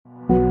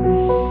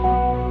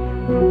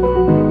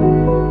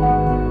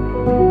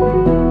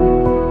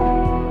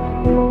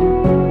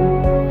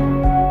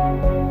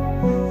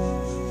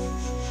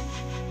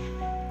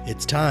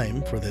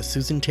time for the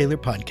Susan Taylor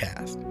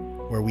Podcast,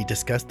 where we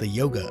discuss the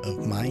yoga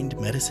of mind,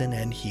 medicine,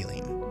 and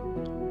healing.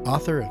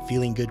 Author of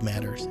Feeling Good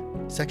Matters,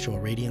 Sexual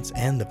Radiance,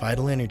 and the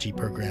Vital Energy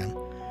Program,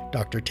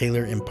 Dr.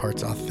 Taylor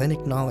imparts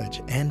authentic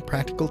knowledge and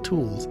practical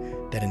tools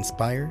that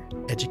inspire,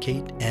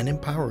 educate, and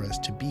empower us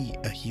to be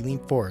a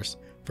healing force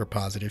for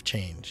positive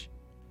change.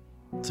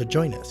 So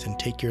join us and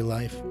take your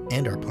life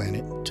and our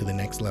planet to the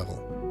next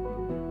level.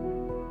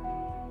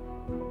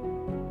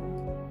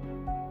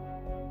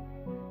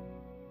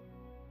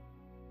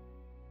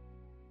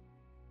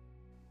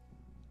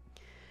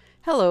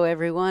 Hello,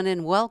 everyone,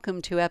 and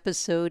welcome to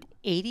episode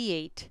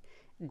 88,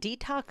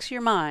 Detox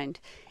Your Mind,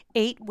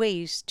 8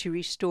 Ways to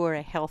Restore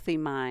a Healthy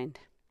Mind.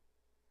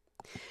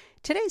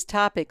 Today's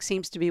topic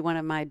seems to be one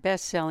of my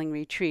best-selling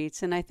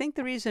retreats, and I think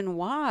the reason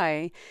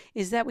why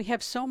is that we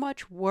have so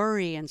much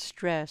worry and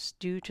stress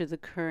due to the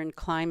current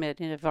climate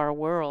of our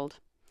world.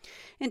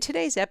 In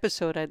today's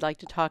episode, I'd like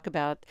to talk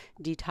about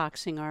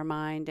detoxing our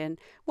mind and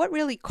what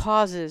really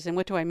causes, and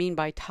what do I mean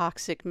by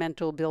toxic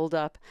mental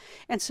buildup,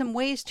 and some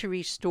ways to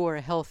restore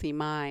a healthy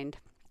mind.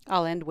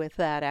 I'll end with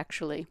that,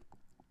 actually.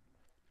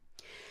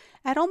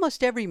 At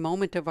almost every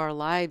moment of our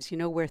lives,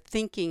 we're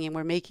thinking and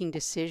we're making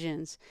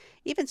decisions.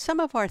 Even some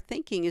of our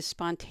thinking is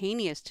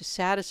spontaneous to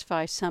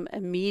satisfy some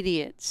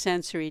immediate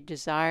sensory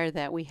desire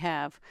that we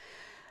have,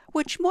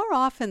 which more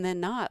often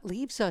than not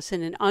leaves us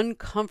in an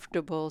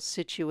uncomfortable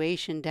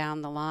situation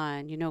down the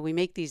line. We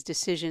make these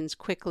decisions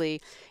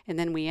quickly and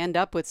then we end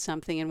up with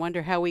something and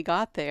wonder how we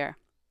got there.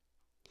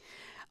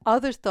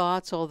 Other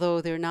thoughts,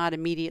 although they're not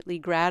immediately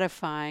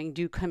gratifying,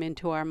 do come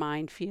into our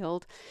mind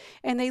field,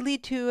 and they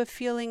lead to a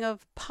feeling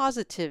of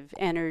positive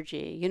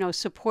energy,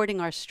 supporting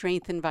our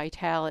strength and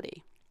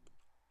vitality.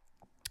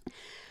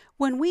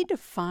 When we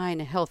define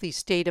a healthy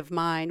state of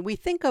mind, we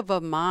think of a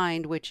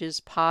mind which is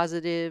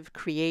positive,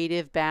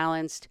 creative,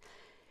 balanced,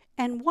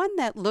 and one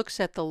that looks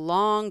at the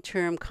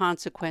long-term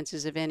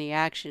consequences of any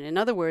action. In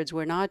other words,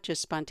 we're not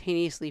just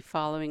spontaneously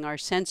following our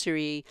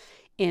sensory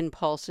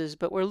impulses,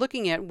 but we're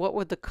looking at what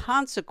would the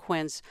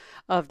consequence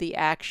of the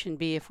action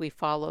be if we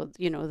followed,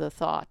 the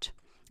thought.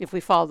 If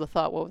we follow the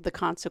thought, what would the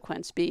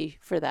consequence be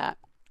for that?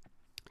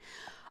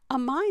 A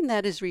mind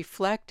that is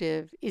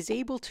reflective is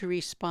able to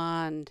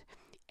respond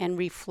and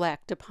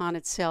reflect upon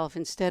itself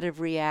instead of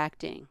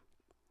reacting.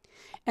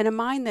 And a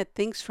mind that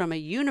thinks from a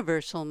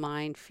universal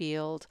mind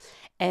field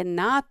and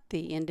not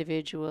the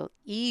individual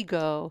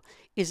ego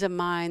is a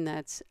mind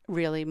that's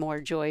really more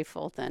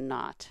joyful than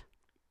not.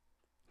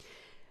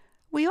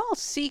 We all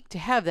seek to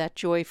have that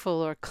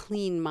joyful or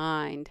clean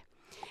mind,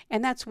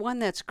 and that's one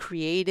that's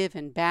creative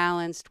and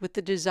balanced with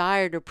the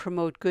desire to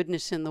promote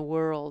goodness in the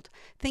world,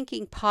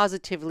 thinking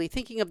positively,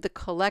 thinking of the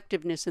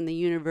collectiveness in the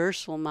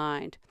universal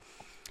mind.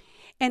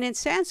 And in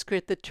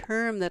Sanskrit, the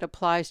term that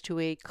applies to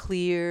a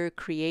clear,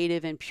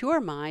 creative, and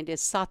pure mind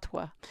is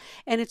sattva,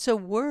 and it's a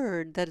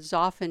word that is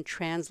often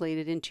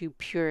translated into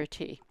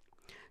purity.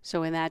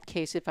 So in that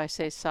case, if I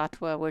say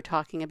sattva, we're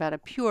talking about a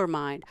pure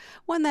mind,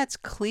 one that's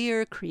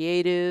clear,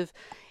 creative,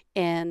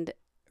 and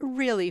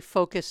really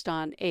focused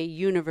on a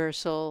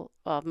universal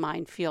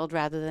mind field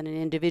rather than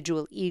an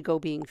individual ego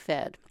being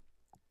fed.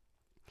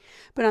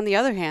 But on the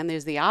other hand,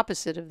 there's the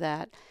opposite of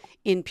that.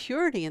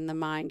 Impurity in the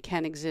mind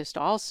can exist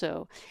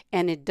also,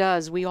 and it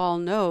does, we all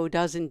know,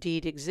 does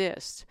indeed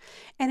exist.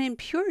 And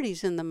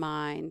impurities in the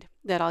mind,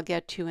 that I'll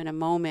get to in a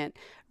moment,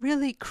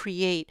 really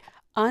create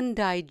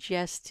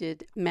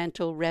undigested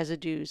mental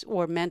residues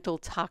or mental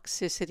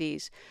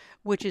toxicities,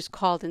 which is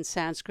called in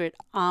Sanskrit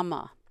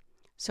ama.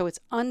 So it's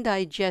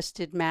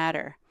undigested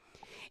matter.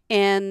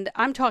 And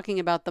I'm talking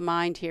about the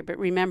mind here, but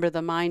remember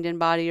the mind and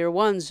body are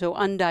one, so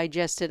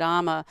undigested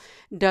ama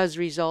does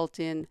result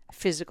in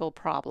physical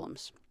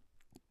problems.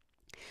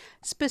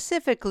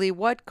 Specifically,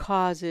 what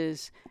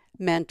causes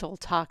mental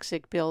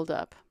toxic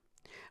buildup?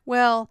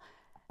 Well,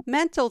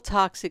 mental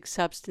toxic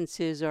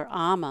substances, or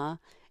ama,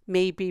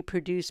 may be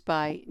produced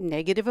by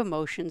negative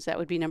emotions. That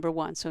would be number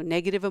one. So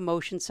negative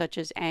emotions such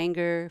as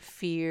anger,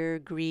 fear,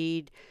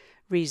 greed,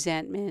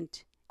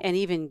 resentment, and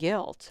even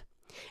guilt.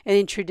 And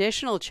in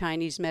traditional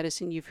Chinese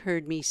medicine, you've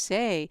heard me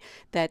say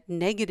that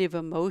negative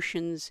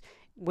emotions,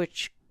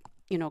 which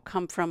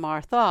come from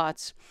our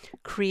thoughts,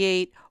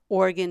 create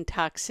organ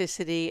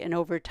toxicity and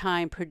over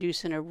time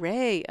produce an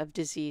array of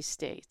disease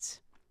states.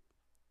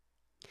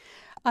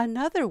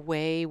 Another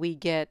way we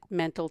get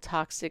mental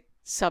toxic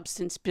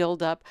substance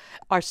buildup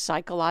are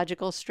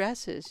psychological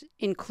stresses,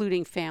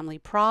 including family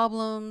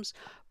problems,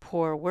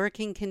 poor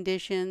working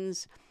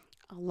conditions,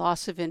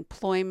 loss of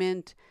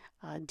employment,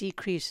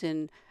 decrease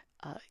in,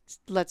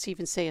 let's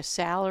even say, a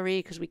salary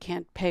because we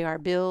can't pay our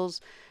bills,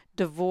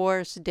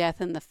 divorce,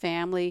 death in the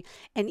family,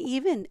 and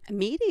even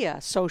media.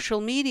 Social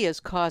media is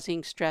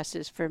causing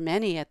stresses for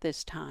many at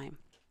this time.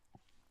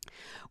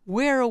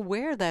 We're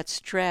aware that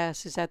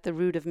stress is at the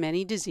root of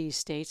many disease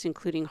states,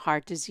 including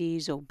heart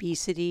disease,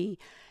 obesity,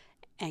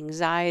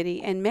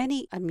 anxiety, and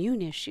many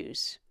immune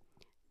issues.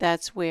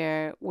 That's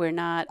where we're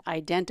not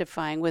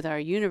identifying with our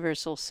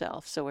universal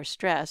self, so we're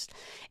stressed,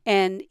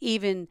 and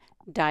even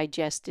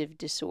digestive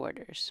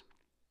disorders.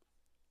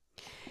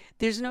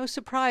 There's no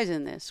surprise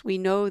in this. We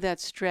know that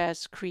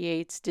stress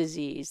creates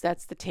disease.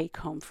 That's the take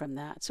home from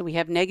that. So we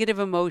have negative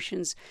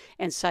emotions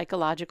and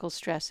psychological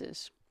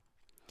stresses.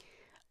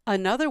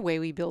 Another way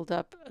we build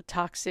up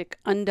toxic,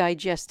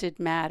 undigested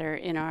matter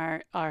in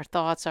our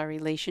thoughts, our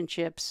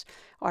relationships,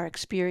 our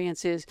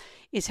experiences,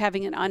 is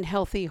having an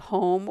unhealthy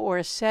home or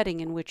a setting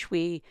in which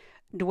we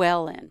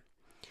dwell in.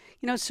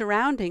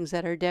 Surroundings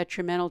that are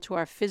detrimental to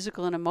our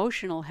physical and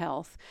emotional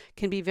health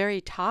can be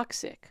very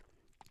toxic.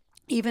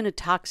 Even a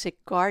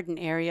toxic garden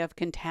area of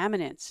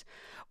contaminants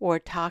or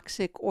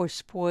toxic or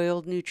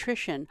spoiled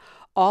nutrition.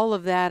 All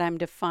of that I'm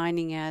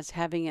defining as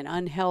having an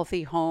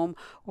unhealthy home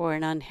or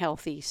an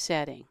unhealthy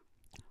setting.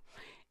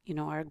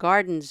 Our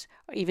gardens,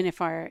 even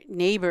if our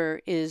neighbor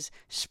is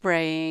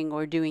spraying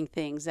or doing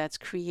things, that's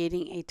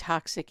creating a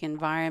toxic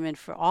environment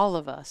for all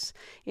of us.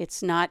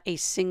 It's not a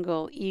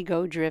single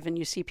ego-driven.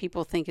 You see,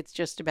 people think it's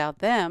just about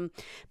them,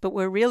 but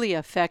we're really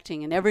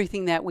affecting, and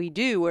everything that we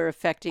do, we're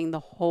affecting the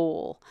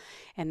whole.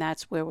 And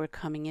that's where we're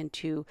coming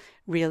into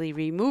really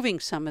removing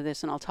some of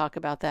this, and I'll talk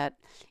about that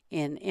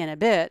in a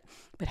bit.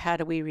 But how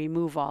do we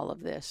remove all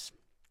of this?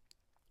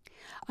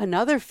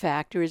 Another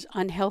factor is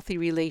unhealthy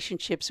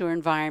relationships or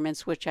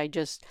environments, which I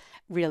just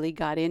really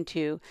got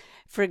into.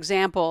 For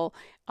example,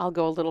 I'll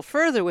go a little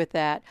further with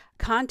that.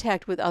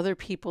 Contact with other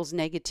people's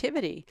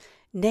negativity.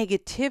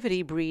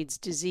 Negativity breeds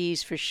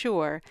disease for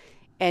sure,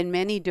 and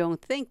many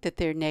don't think that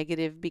they're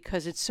negative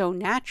because it's so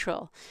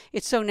natural.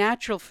 It's so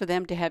natural for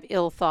them to have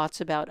ill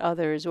thoughts about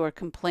others or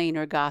complain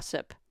or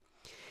gossip.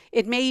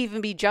 It may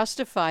even be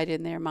justified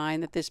in their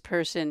mind that this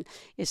person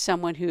is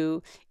someone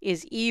who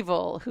is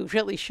evil, who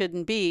really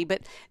shouldn't be,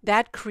 but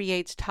that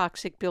creates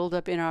toxic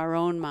buildup in our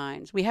own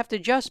minds. We have to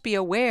just be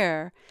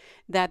aware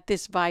that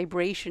this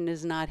vibration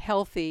is not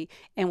healthy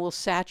and will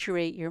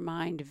saturate your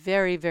mind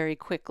very, very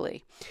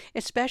quickly,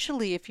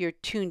 especially if you're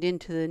tuned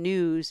into the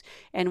news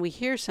and we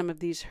hear some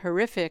of these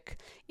horrific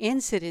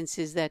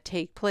incidences that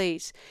take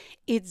place.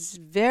 It's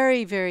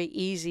very, very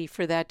easy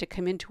for that to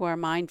come into our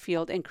mind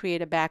field and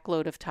create a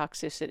backload of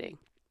toxicity.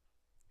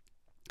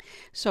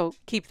 So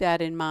keep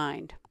that in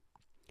mind.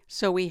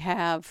 So we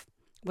have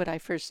what I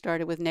first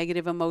started with: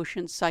 negative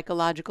emotions,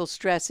 psychological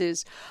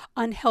stresses,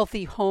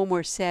 unhealthy home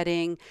or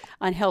setting,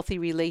 unhealthy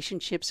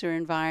relationships or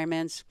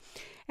environments.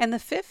 And the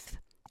fifth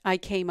I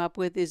came up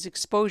with is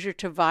exposure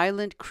to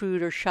violent,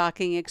 crude, or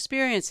shocking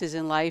experiences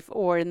in life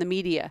or in the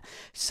media.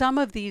 Some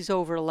of these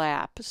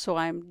overlap, so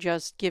I'm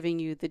just giving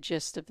you the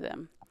gist of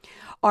them.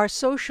 Our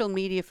social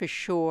media for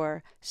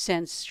sure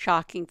sends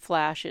shocking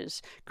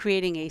flashes,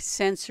 creating a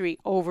sensory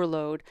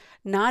overload,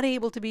 not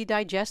able to be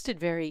digested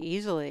very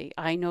easily.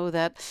 I know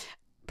that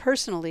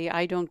personally,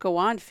 I don't go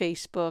on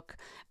Facebook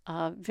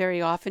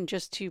very often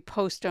just to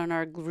post on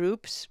our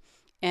groups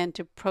and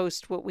to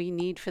post what we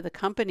need for the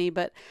company,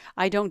 but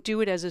I don't do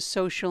it as a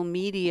social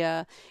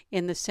media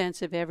in the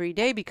sense of every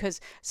day,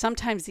 because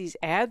sometimes these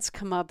ads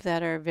come up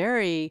that are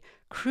very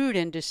crude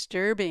and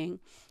disturbing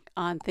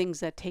on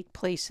things that take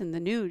place in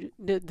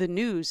the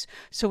news.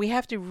 So we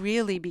have to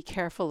really be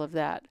careful of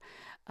that.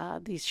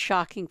 These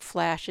shocking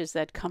flashes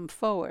that come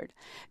forward.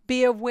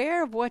 Be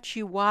aware of what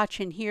you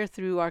watch and hear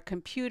through our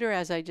computer,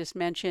 as I just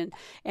mentioned,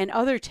 and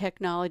other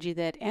technology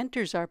that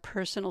enters our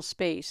personal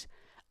space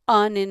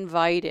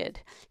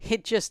uninvited.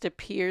 It just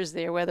appears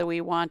there whether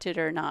we want it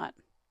or not.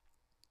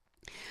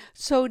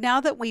 So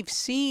now that we've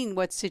seen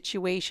what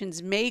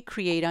situations may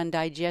create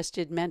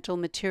undigested mental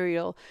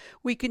material,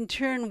 we can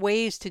turn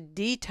ways to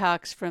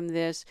detox from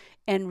this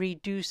and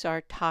reduce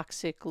our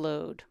toxic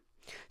load.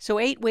 So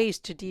 8 ways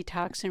to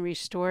detox and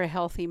restore a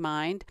healthy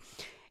mind.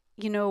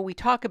 We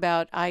talk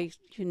about,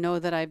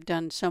 that I've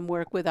done some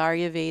work with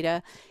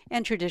Ayurveda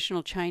and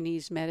traditional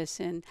Chinese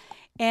medicine.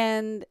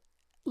 And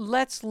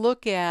let's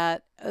look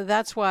at,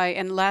 that's why,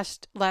 and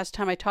last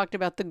time I talked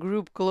about the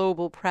group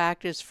global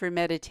practice for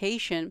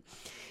meditation.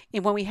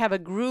 And when we have a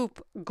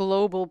group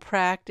global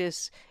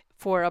practice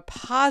for a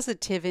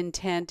positive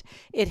intent,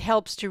 it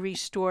helps to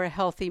restore a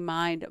healthy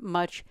mind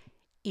much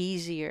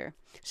easier.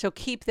 So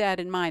keep that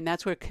in mind.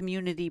 That's where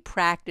community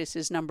practice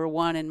is number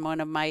 1 and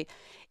one of my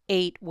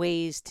 8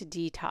 ways to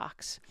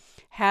detox.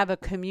 Have a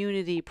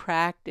community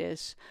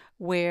practice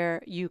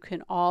where you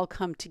can all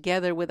come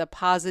together with a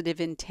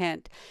positive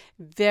intent.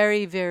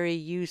 Very, very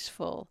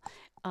useful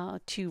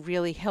to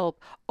really help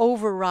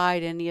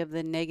override any of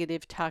the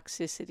negative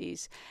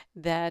toxicities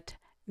that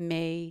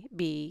may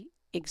be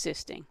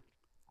existing.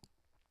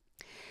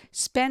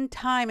 Spend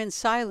time in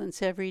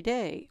silence every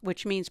day,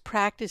 which means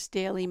practice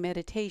daily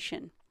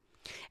meditation.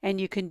 And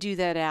you can do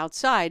that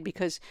outside,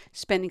 because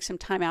spending some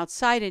time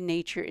outside in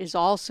nature is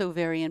also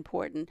very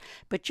important.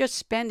 But just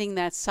spending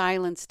that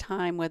silence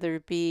time, whether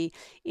it be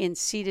in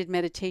seated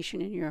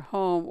meditation in your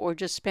home or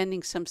just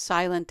spending some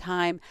silent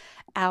time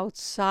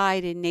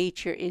outside in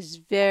nature, is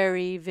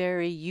very,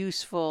 very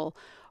useful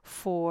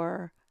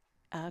for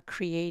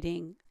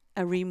creating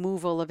a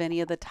removal of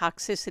any of the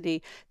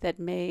toxicity that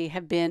may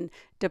have been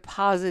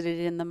deposited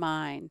in the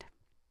mind.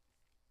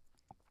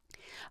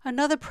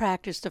 Another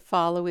practice to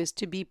follow is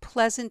to be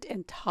pleasant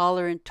and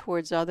tolerant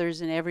towards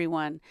others and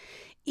everyone.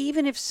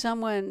 Even if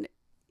someone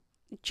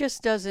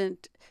just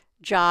doesn't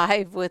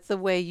jive with the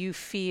way you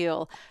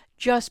feel.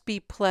 Just be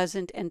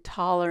pleasant and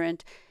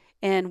tolerant,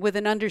 and with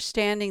an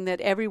understanding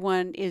that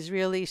everyone is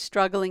really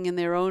struggling in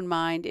their own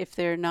mind if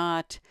they're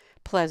not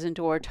pleasant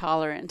or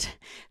tolerant.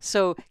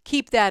 So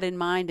keep that in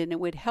mind, and it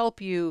would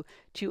help you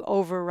to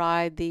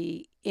override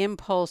the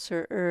impulse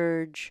or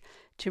urge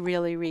to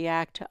really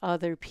react to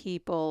other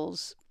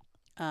people's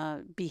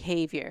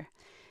behavior.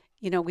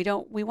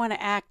 We want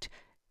to act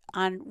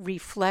on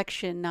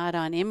reflection, not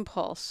on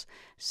impulse.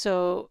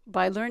 So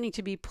by learning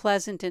to be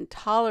pleasant and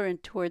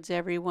tolerant towards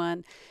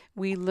everyone,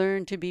 we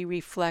learn to be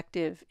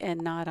reflective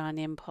and not on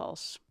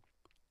impulse.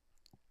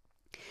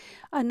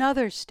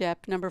 Another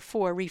step, number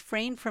 4,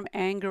 refrain from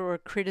anger or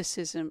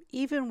criticism,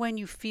 even when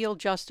you feel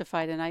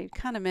justified. And I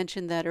kind of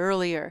mentioned that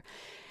earlier.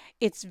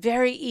 It's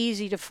very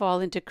easy to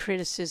fall into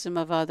criticism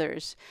of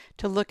others,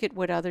 to look at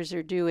what others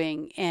are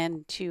doing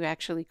and to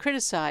actually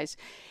criticize.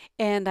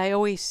 And I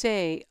always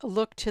say,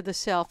 look to the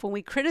self. When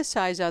we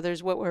criticize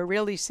others, what we're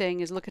really saying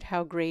is, look at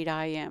how great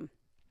I am.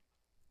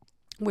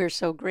 We're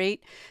so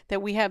great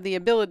that we have the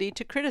ability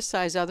to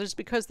criticize others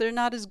because they're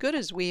not as good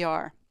as we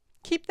are.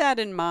 Keep that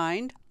in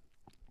mind.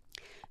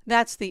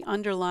 That's the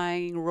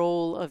underlying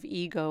role of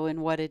ego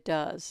and what it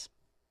does.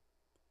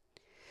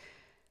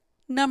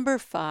 Number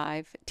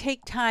 5,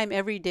 take time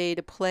every day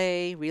to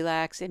play,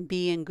 relax, and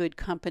be in good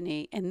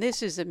company. And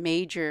this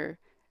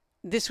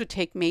would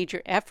take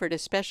major effort,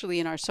 especially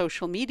in our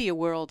social media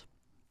world,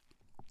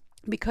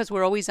 because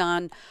we're always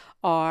on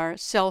our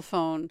cell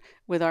phone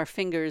with our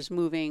fingers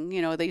moving.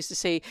 They used to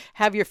say,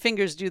 have your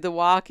fingers do the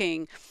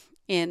walking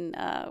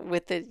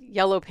with the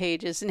yellow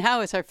pages. And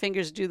now it's our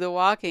fingers do the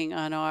walking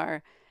on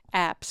our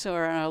apps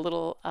or on our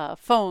little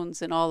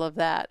phones and all of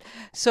that.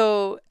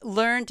 So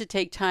learn to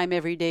take time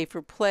every day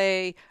for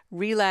play,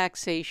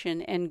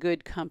 relaxation, and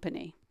good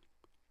company.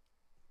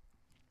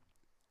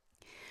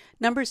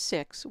 Number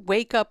 6,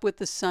 wake up with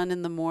the sun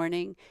in the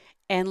morning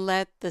and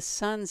let the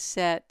sun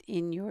set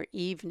in your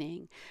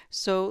evening.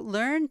 So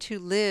learn to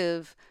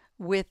live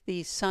with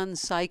the sun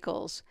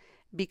cycles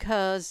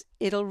because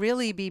it'll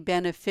really be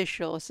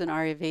beneficial. It's an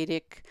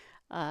Ayurvedic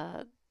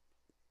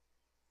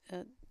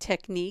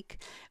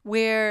technique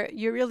where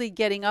you're really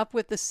getting up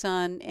with the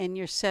sun and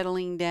you're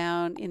settling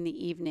down in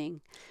the evening.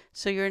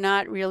 So you're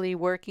not really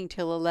working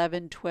till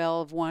 11,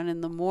 12, 1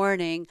 in the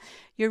morning.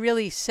 You're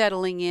really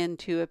settling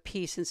into a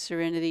peace and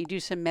serenity. Do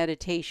some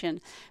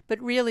meditation,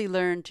 but really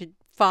learn to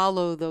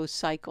follow those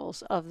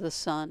cycles of the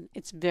sun.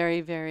 It's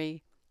very,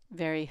 very,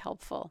 very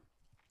helpful.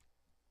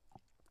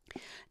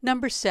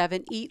 Number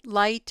 7, eat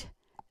light,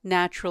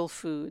 natural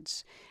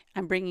foods.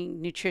 I'm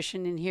bringing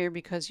nutrition in here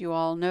because you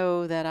all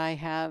know that I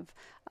have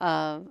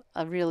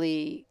a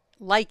really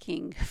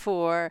liking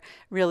for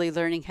really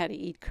learning how to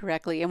eat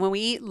correctly. And when we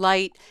eat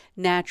light,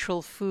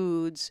 natural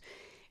foods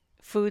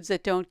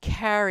that don't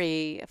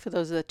carry, for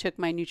those that took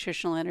my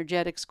nutritional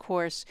energetics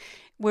course,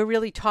 we're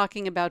really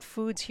talking about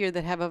foods here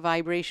that have a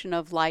vibration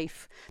of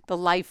life, the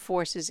life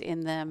forces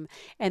in them,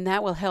 and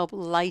that will help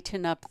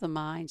lighten up the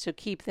mind. So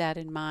keep that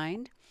in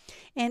mind.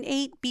 And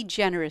 8, be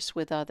generous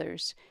with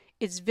others.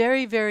 It's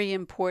very, very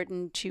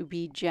important to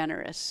be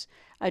generous.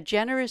 A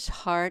generous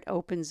heart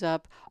opens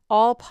up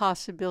all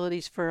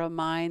possibilities for a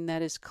mind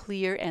that is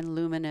clear and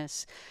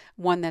luminous,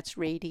 one that's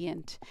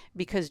radiant,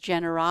 because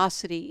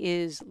generosity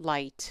is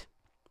light.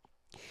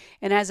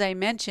 And as I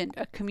mentioned,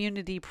 a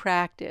community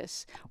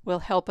practice will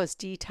help us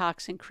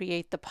detox and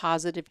create the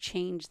positive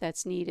change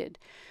that's needed.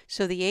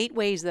 So the 8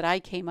 ways that I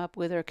came up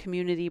with are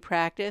community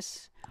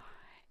practice,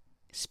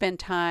 spend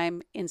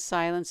time in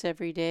silence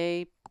every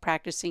day,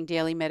 practicing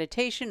daily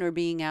meditation or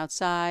being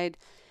outside,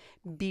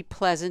 be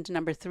pleasant,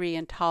 number 3,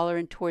 and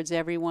tolerant towards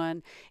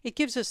everyone. It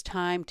gives us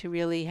time to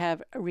really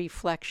have a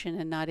reflection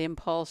and not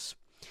impulse.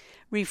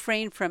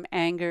 Refrain from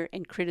anger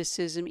and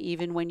criticism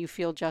even when you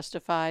feel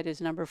justified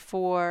is number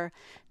 4.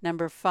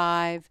 Number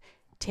 5,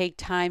 take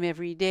time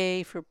every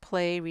day for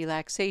play,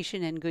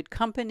 relaxation, and good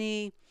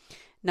company.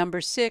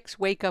 Number 6,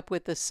 wake up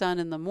with the sun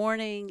in the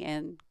morning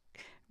and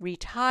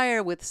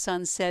retire with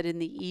sunset in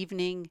the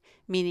evening,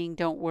 meaning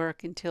don't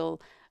work until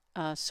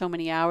so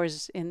many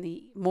hours in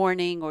the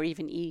morning or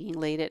even eating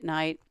late at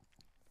night.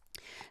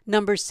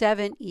 Number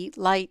 7, eat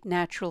light,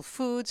 natural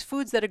foods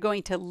that are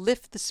going to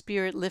lift the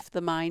spirit, lift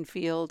the mind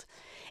field.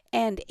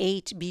 And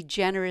 8, be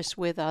generous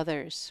with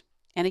others.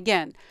 And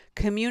again,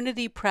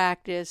 community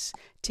practice,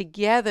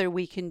 together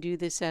we can do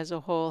this as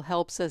a whole,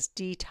 helps us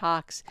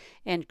detox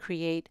and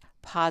create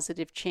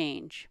positive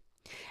change.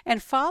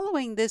 And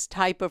following this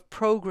type of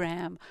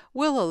program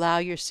will allow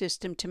your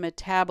system to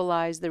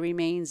metabolize the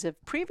remains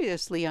of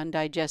previously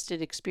undigested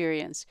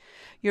experience.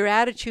 Your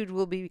attitude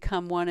will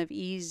become one of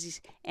ease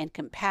and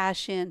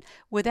compassion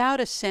without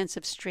a sense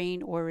of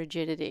strain or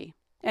rigidity.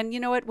 And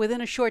you know what?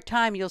 Within a short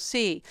time,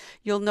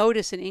 you'll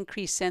notice an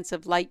increased sense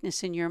of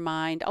lightness in your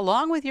mind,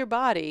 along with your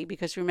body,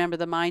 because remember,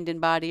 the mind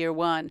and body are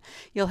one.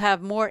 You'll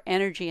have more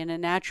energy and a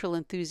natural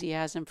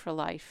enthusiasm for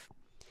life.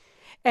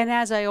 And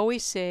as I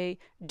always say,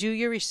 do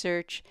your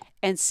research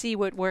and see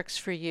what works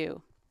for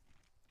you.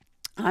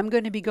 I'm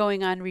going to be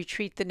going on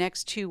retreat the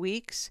next 2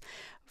 weeks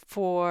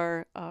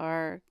for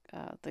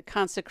the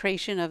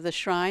consecration of the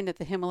shrine at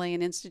the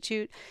Himalayan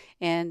Institute,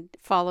 and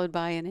followed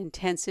by an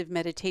intensive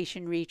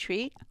meditation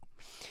retreat.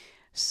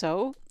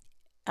 So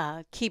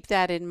keep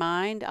that in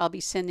mind. I'll be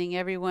sending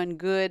everyone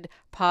good,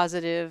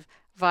 positive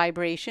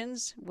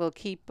vibrations. We'll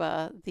keep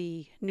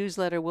the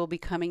newsletter will be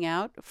coming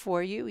out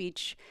for you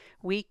each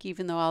week,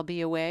 even though I'll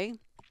be away.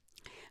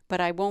 But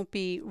I won't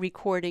be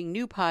recording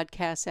new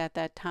podcasts at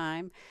that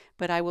time,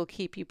 but I will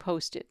keep you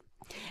posted.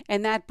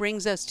 And that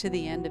brings us to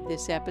the end of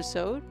this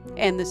episode.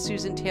 And the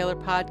Susan Taylor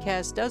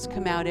podcast does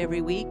come out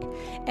every week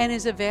and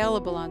is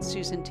available on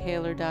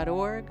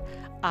susantaylor.org,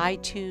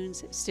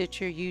 iTunes,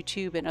 Stitcher,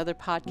 YouTube, and other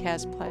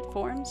podcast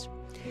platforms.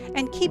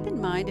 And keep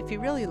in mind, if you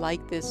really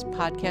like this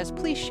podcast,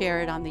 please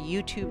share it on the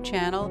YouTube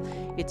channel.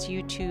 It's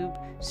YouTube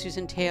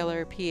Susan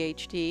Taylor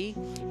PhD,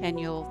 and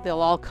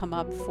they'll all come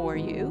up for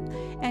you.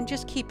 And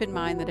just keep in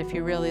mind that if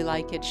you really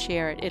like it,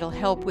 share it. It'll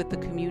help with the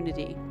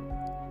community.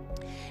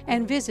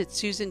 And visit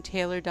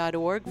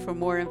susantaylor.org for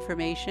more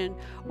information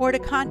or to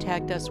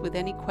contact us with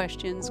any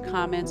questions,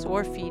 comments,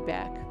 or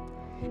feedback.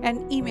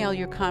 And email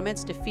your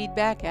comments to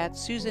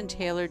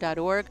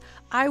feedback@susantaylor.org.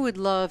 I would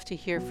love to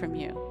hear from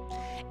you.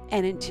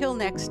 And until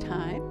next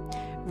time,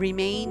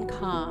 remain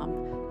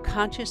calm,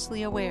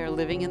 consciously aware,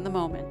 living in the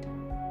moment.